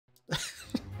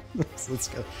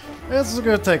This is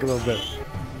gonna take a little bit.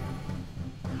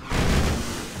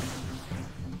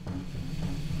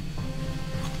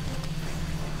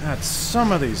 God,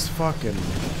 some of these fucking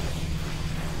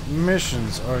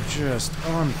missions are just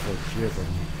unforgiving.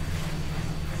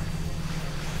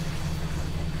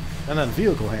 And then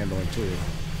vehicle handling too.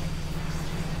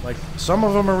 Like, some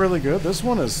of them are really good. This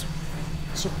one is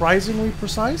surprisingly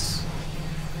precise.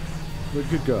 But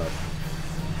good God.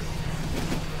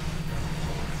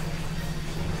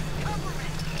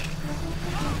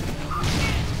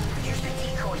 Here's the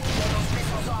decoy to get those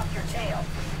missiles off your tail.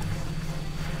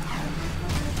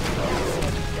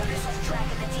 The missile's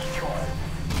tracking the decoy.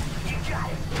 You got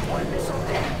it. One missile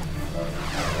down.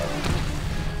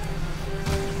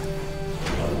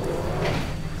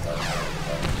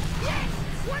 Yes!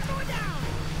 One more down!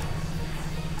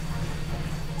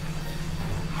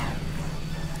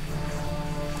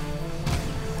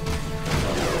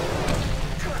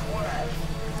 Good work.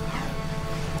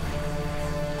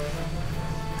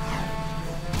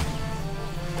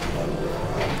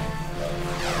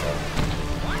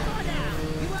 One more down.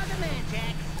 You are the man,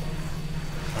 Jack.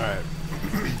 Alright.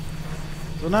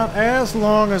 So not as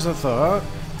long as I thought.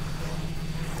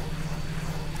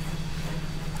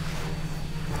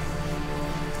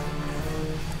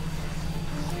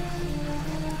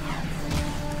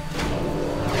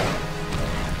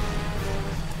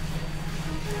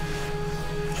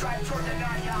 Drive toward the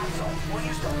Naryazo. We'll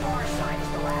use the bar sign as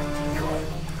the last decoy.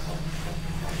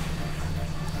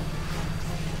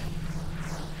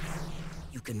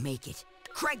 You can make it.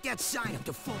 Crank that sign up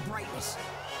to full brightness.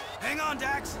 Hang on,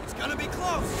 Dax. It's gonna be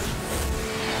close.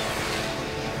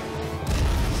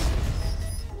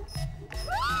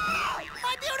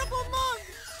 My beautiful monk!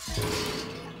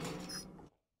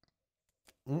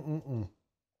 Mm-mm-mm.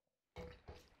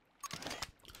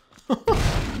 I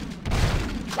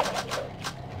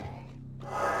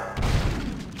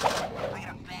got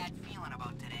a bad feeling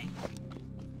about today.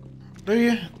 Do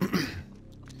you?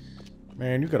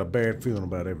 Man, you got a bad feeling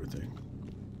about everything.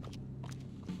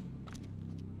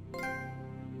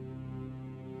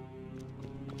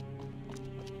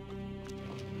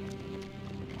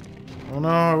 Oh no,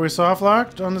 are we soft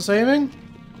locked on the saving?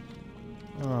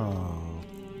 Oh.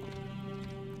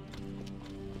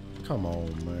 Come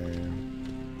on, man.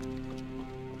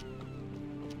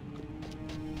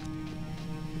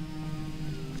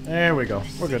 There we go.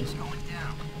 We're good.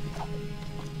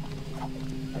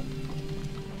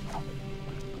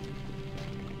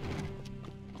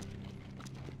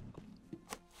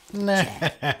 Nah,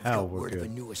 we're Word of a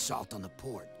good. new assault on the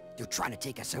port. They're trying to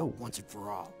take us out once and for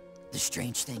all. The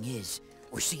strange thing is,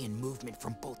 we're seeing movement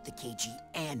from both the KG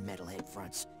and Metalhead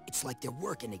fronts. It's like they're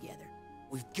working together.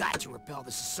 We've got to repel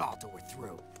this assault or we're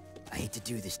through. I hate to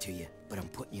do this to you, but I'm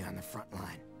putting you on the front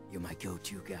line. You're my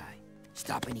go-to guy.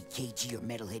 Stop any KG or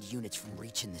Metalhead units from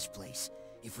reaching this place.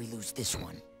 If we lose this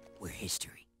one, we're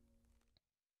history.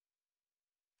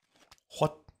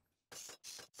 What?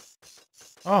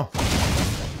 Oh.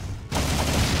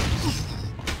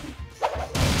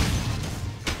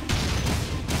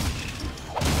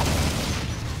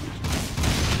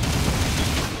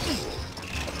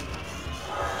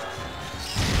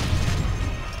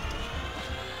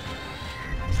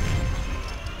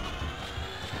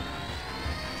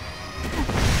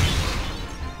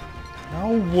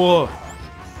 No.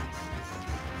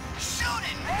 Shoot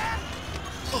it, man!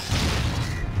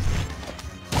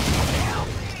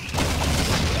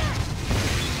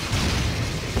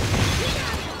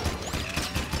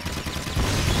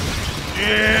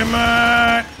 Yeah,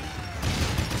 man.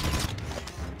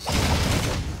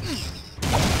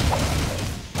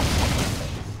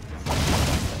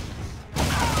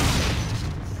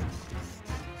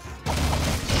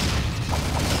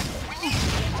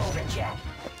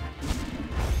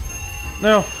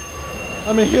 No.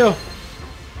 Let me heal.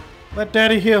 Let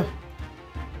Daddy heal.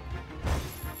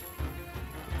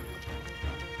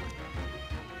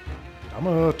 I'm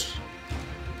hurt.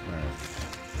 Alright.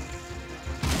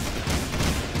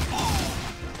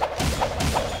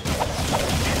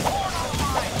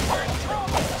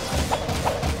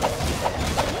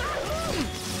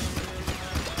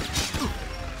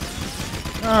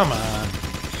 Come on.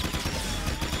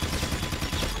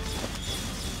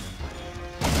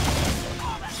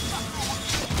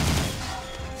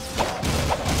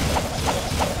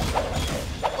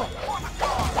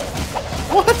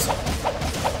 What?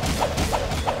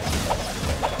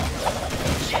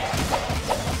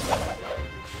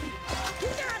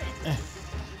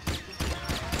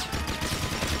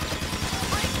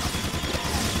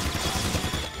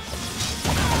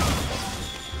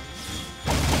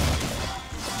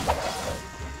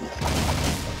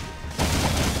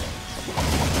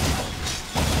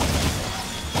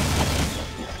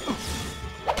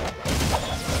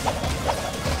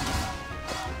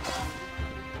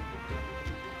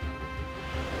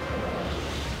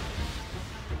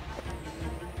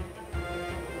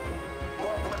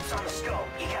 on the scope.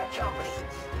 You got company.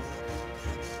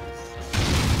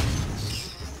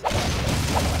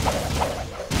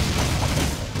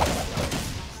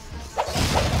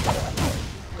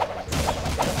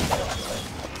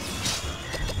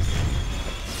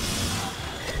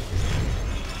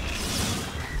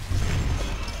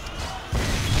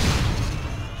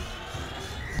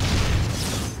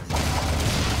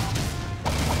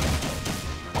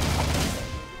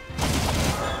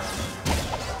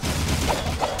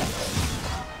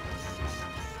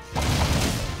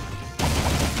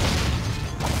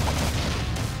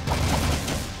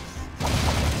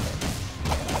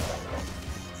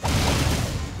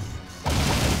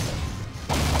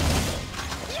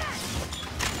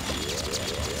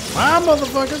 Hi,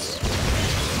 motherfuckers!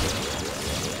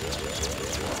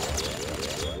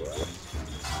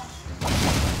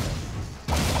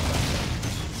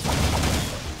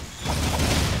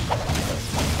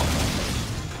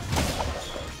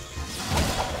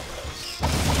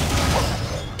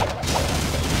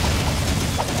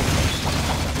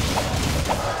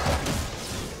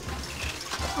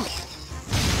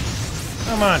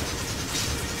 Come on.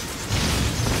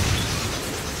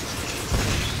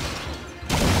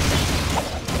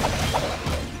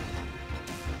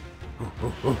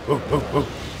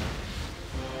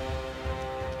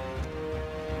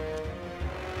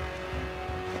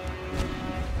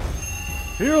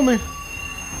 Heal me.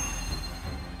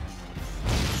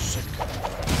 Sick.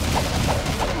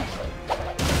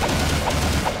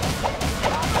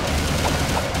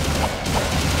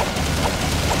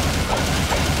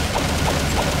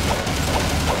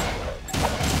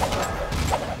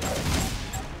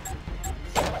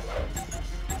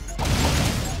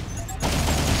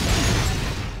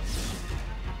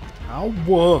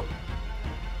 Ow.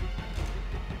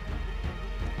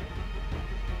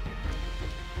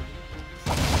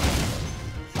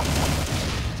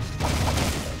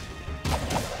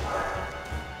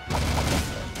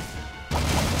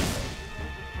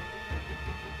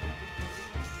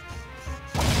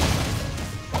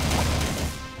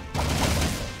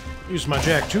 Use my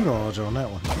Jack 2 knowledge on that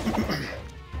one.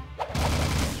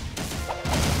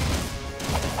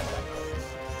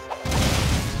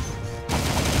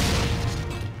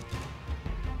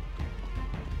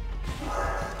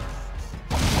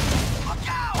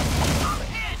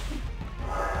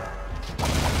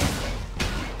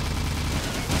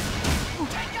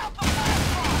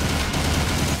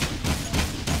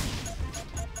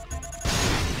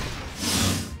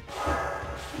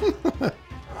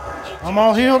 I'm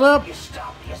all healed up?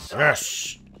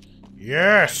 Yes.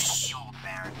 Yes.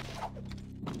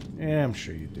 Yeah, I'm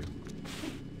sure you do.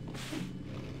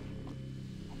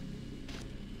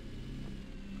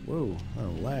 Whoa,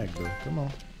 oh, lag though. Come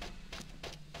on.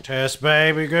 Test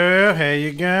baby girl, how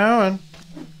you going?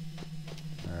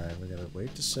 Alright, we gotta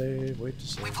wait to save, wait to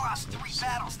save. We've lost 3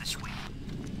 battles this week.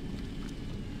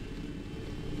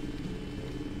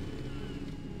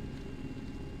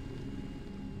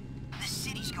 This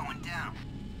city's going down.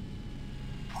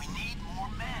 We need more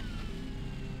men.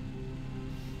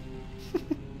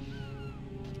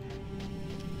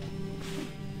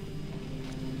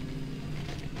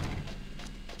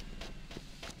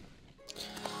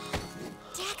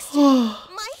 Dexter,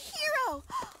 my hero!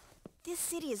 This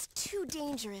city is too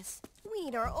dangerous. We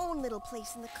need our own little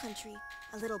place in the country.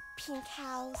 A little pink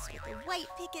house with a white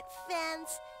picket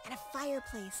fence and a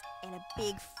fireplace and a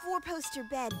big 4-poster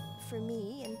bed for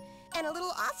me and a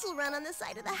little osel run on the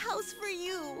side of the house for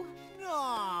you.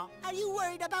 Aw, are you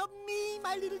worried about me,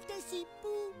 my little Desi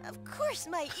Boo? Of course,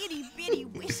 my itty-bitty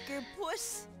whisker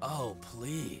puss. Oh,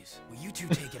 please. Will you two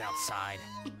take it outside?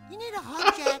 You need a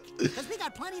hug, Jack, because we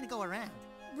got plenty to go around.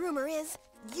 Rumor is,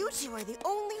 you two are the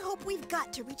only hope we've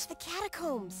got to reach the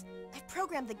catacombs. I've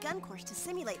programmed the gun course to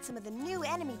simulate some of the new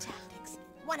enemy tactics.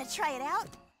 Want to try it out?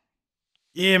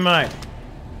 Yeah, mate.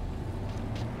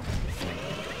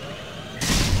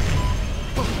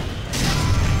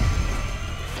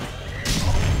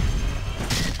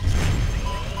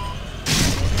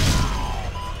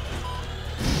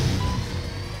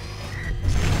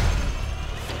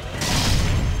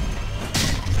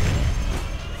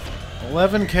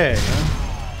 $11K, huh?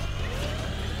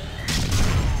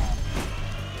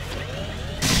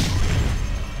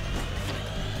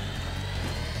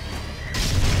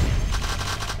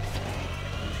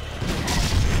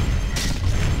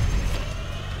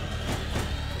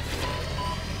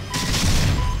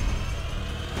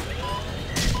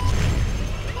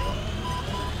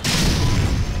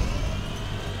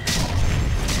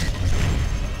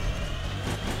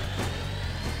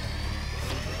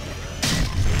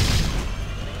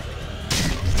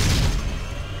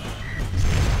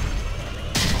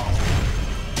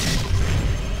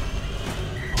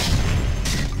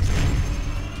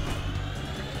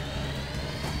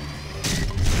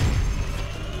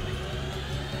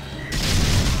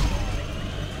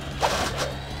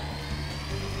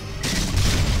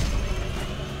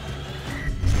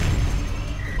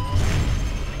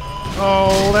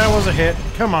 That was a hit.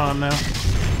 Come on now.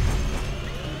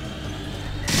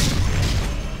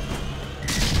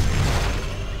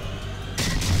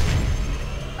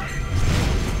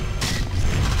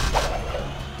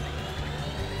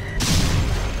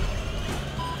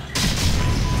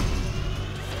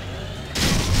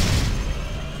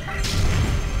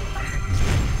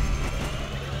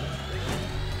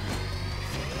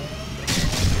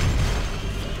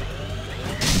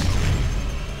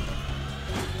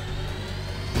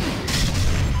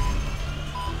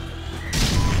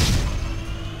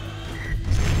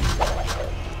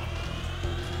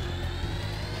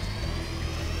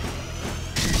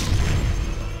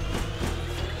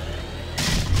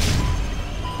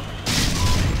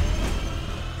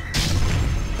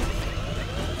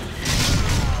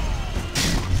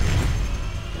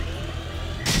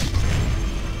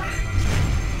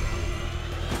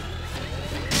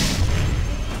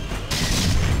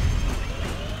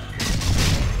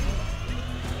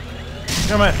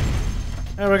 Come on.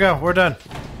 There we go. We're done.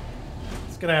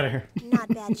 Let's get out of here. Not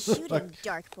bad shooting,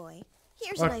 Dark Boy.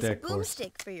 Here's a Fuck nice that course.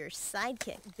 boomstick for your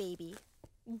sidekick, baby.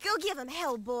 Go give him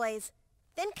hell, boys.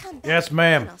 Then come back. Yes,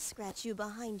 ma'am. And I'll scratch you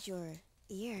behind your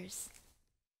ears.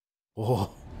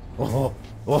 Oh, oh,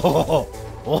 oh,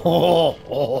 oh,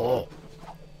 oh.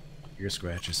 Ear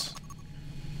scratches.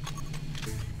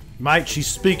 Mate, she's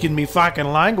speaking me fucking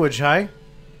language, hey?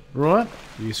 Right?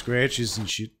 Ear scratches and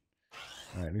shit.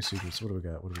 Alright, new secrets. What do we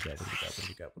got? What do we got? What do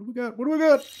we got? What do we got? What do we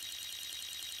got? What do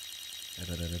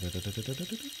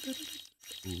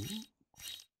we got?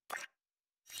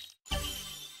 Ooh.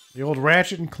 The old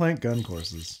Ratchet and Clank gun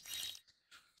courses.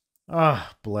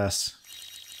 Ah, bless.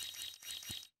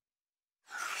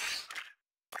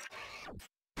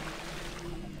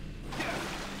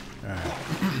 Alright.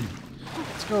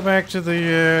 Let's go back to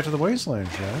the wasteland,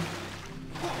 shall we?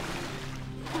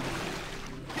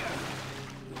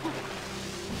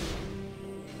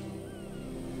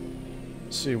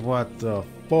 See what the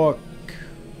fuck.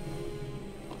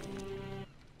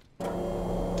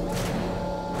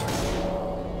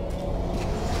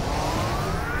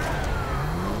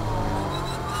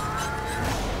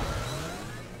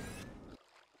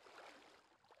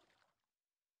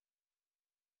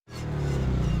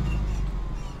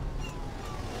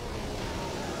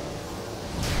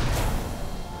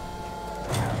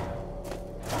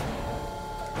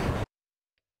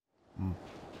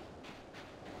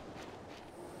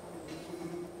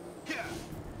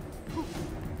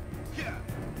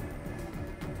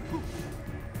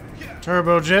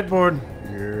 Turbo jetboard.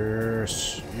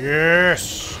 Yes.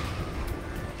 Yes.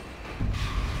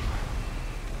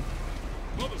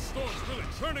 Mother Storm's really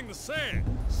churning the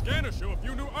sand. Scanners show a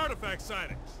few new artifact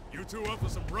sightings. You two up for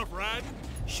some rough riding?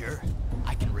 Sure,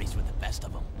 I can race with the best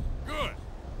of them. Good.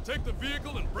 Take the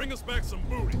vehicle and bring us back some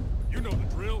booty. You know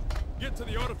the drill. Get to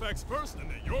the artifacts first and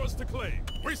they're yours to claim.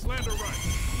 Wastelander right.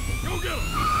 Go get them!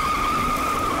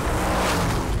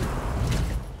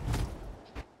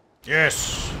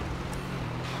 Yes.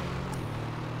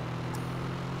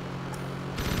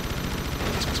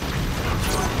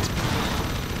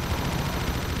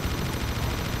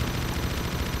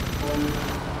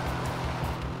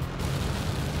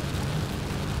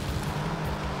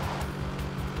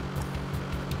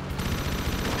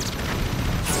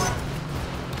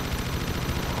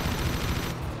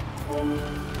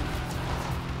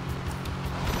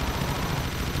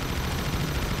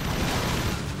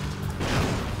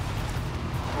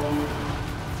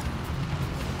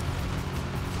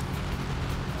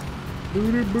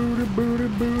 Booty, booty, booty,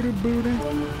 booty, booty.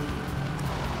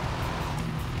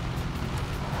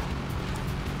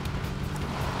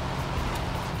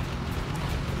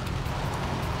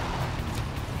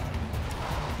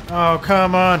 Oh,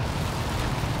 come on.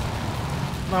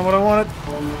 Not what I wanted.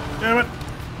 Damn it.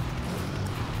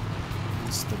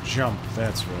 It's the jump,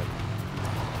 that's right.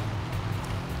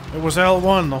 It was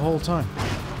L1 the whole time.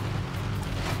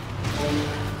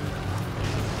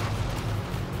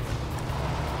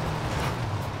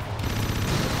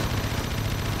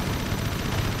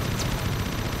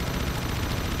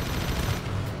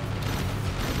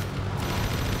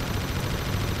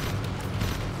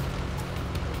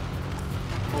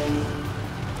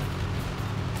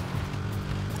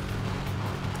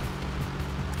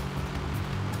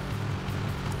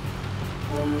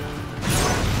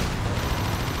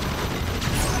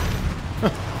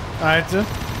 Alright, then.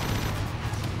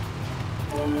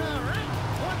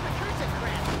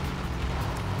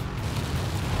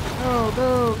 Go,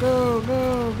 go, go,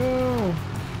 go, go.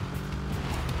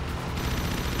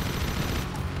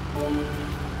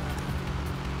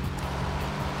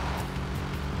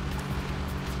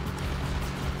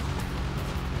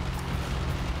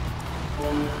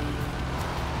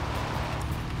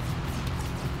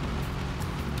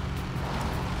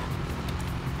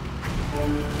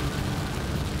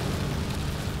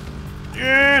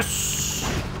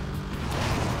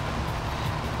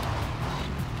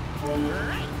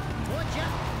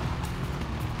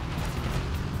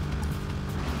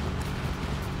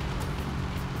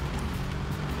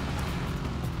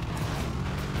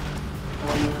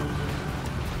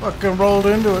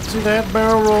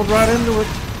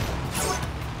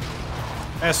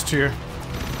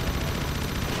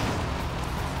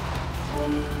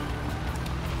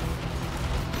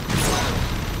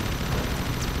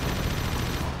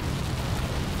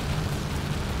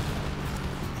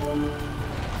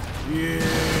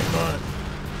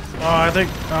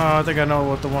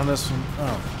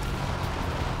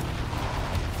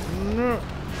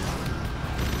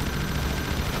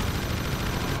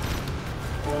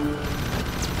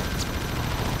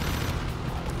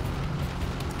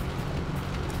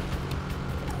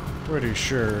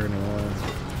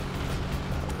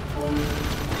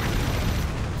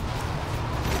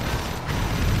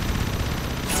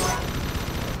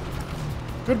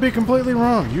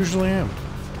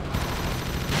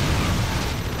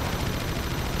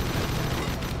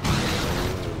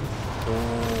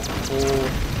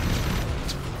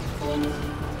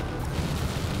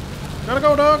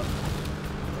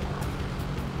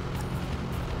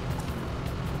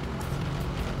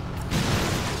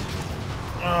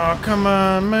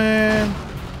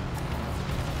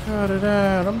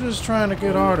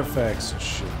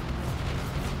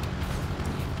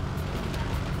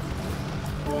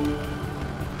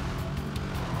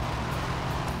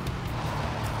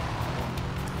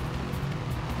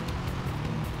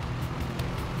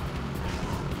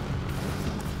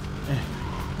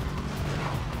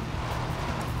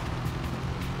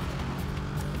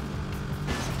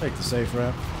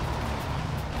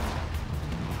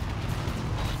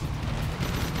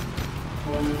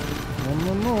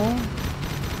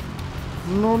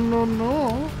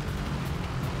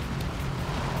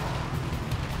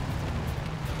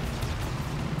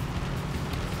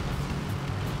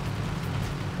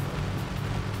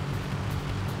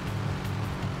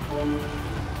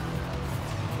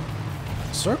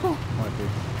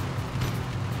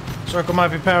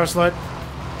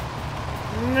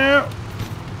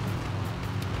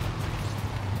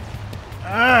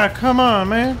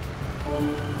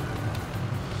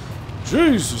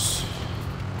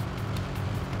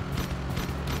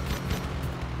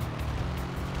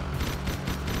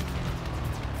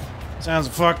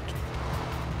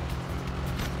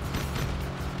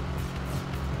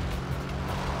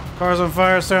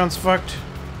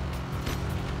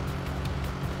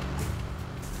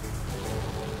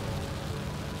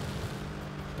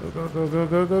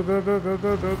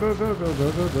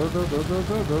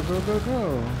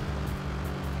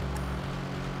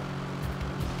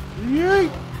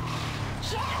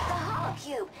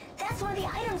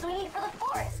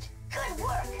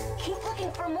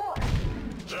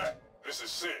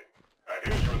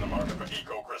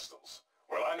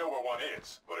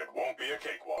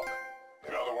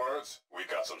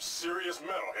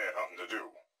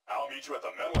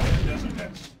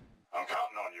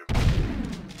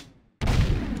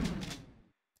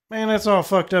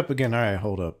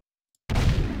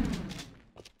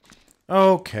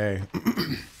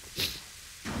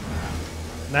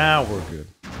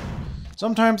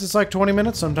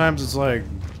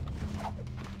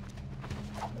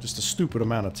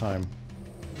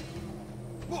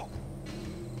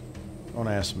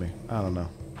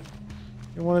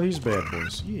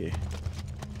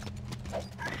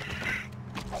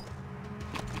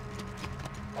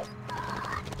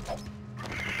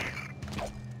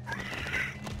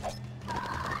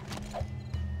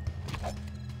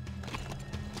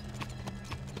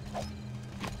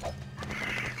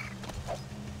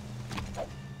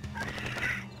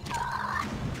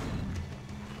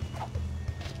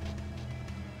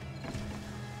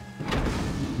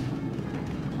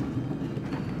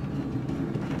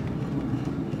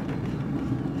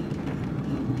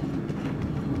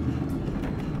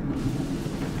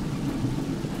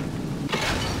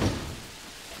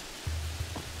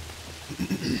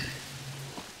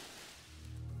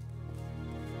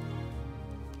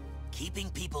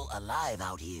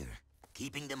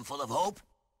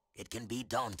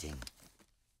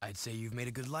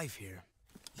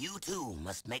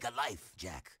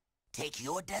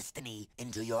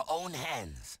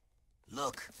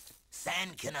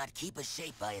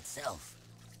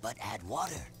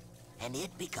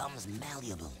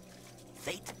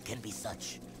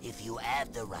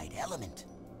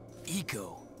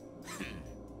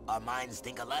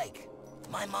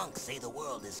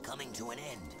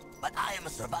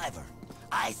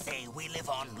 I say we live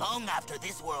on long after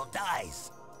this world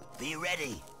dies. Be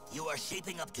ready. You are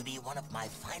shaping up to be one of my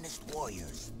finest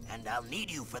warriors, and I'll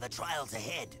need you for the trials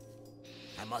ahead.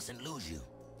 I mustn't lose you,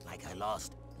 like I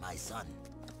lost my son.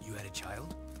 You had a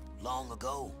child? Long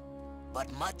ago.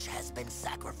 But much has been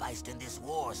sacrificed in this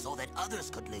war so that others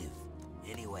could live.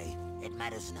 Anyway, it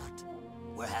matters not.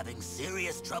 We're having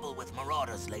serious trouble with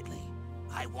marauders lately.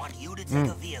 I want you to take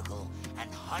a vehicle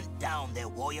and hunt down their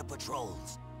warrior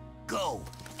patrols. Go,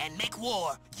 and make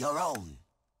war your own.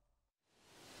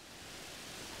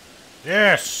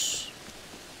 Yes!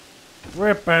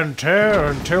 Rip and tear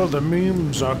until the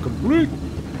memes are complete.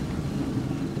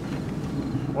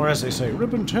 Or as they say,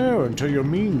 rip and tear until your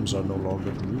memes are no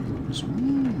longer memes.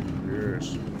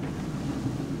 Yes.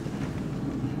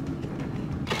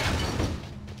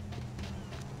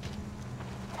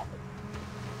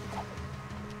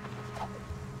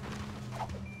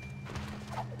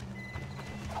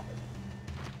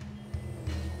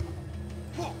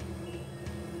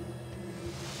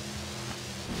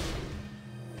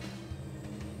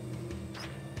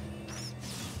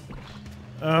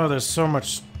 Oh, there's so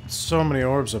many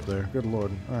orbs up there. Good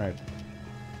lord. Alright.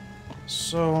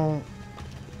 So...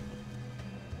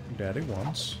 Daddy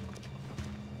wants.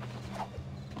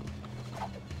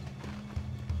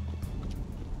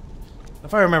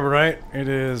 If I remember right, it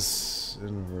is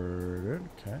inverted.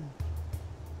 Okay.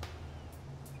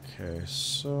 Okay,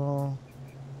 so...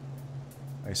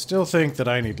 I still think that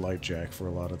I need light jack for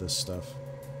a lot of this stuff.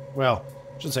 Well,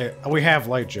 I should say, we have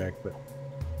light jack, but...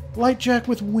 Light jack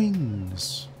with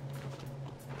wings.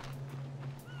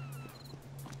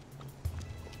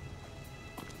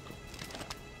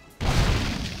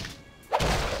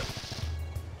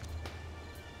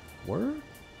 Where?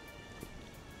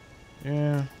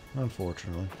 Yeah,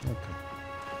 unfortunately. Okay.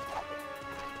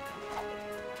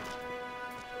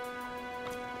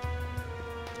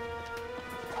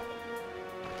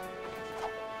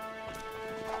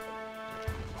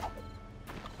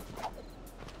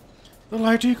 The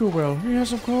light eco well.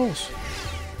 Yes, of course.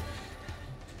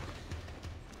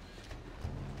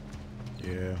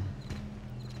 Yeah.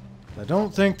 I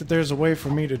don't think that there's a way for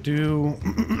me to do...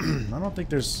 I don't think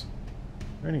there's...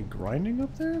 any grinding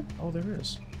up there? Oh, there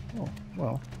is. Oh,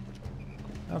 well.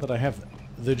 Now that I have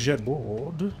the jet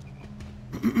board...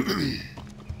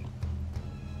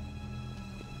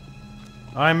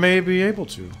 I may be able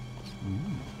to.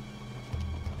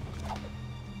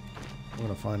 We're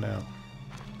gonna find out.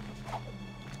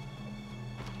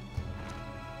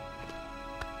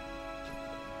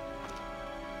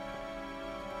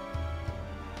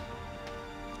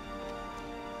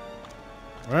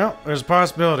 Well, there's a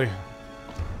possibility.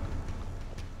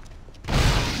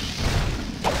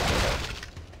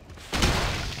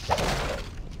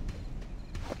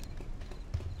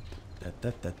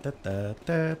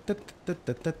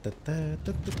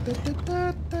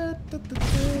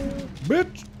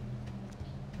 Bitch!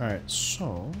 Alright,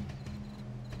 so...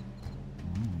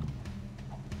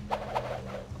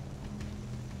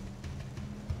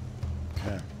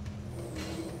 Okay.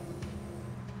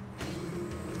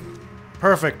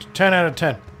 Perfect. 10 out of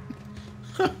 10.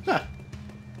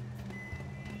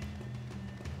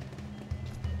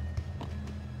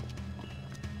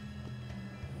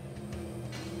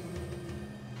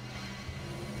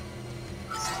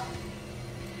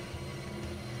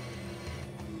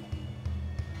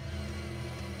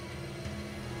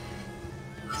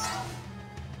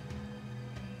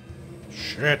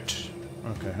 Shit.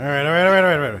 Okay.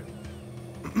 Alright.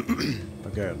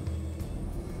 Okay.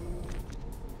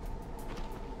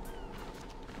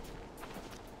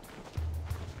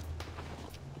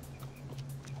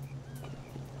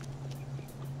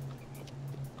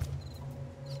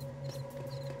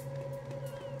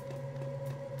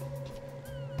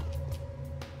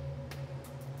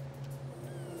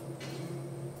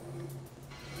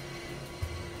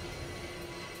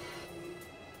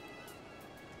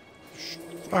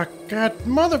 Fuck, God,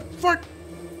 motherfucker!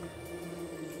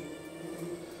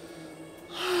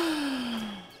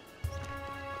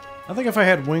 I think if I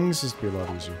had wings, this would be a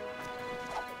lot easier.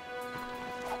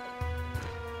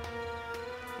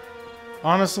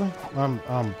 Honestly,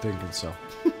 I'm thinking so.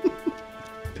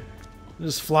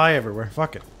 Just fly everywhere.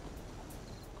 Fuck it.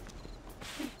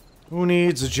 Who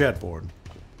needs a jet board?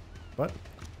 But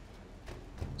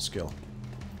skill.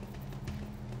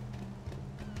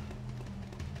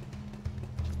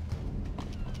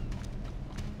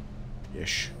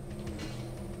 Ish.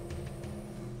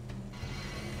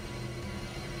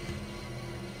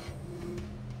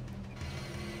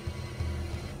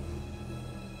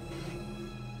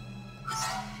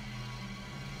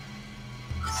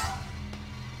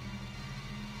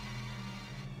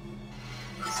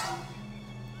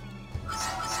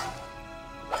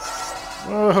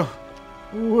 Oh.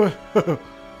 Whoa.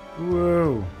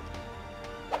 Whoa.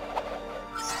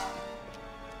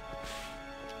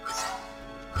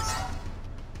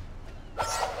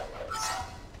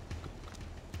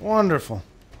 Wonderful.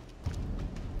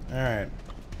 Alright.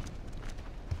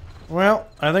 Well,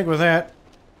 I think with that,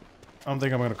 I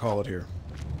think I'm going to call it here.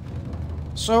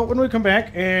 So, when we come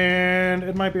back, and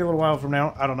it might be a little while from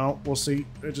now, I don't know, we'll see.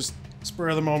 It just spur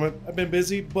of the moment. I've been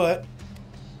busy, but...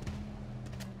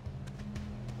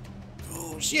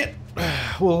 oh, shit!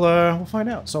 We'll find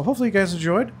out. So, hopefully you guys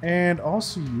enjoyed, and I'll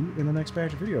see you in the next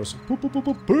batch of videos.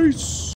 Peace!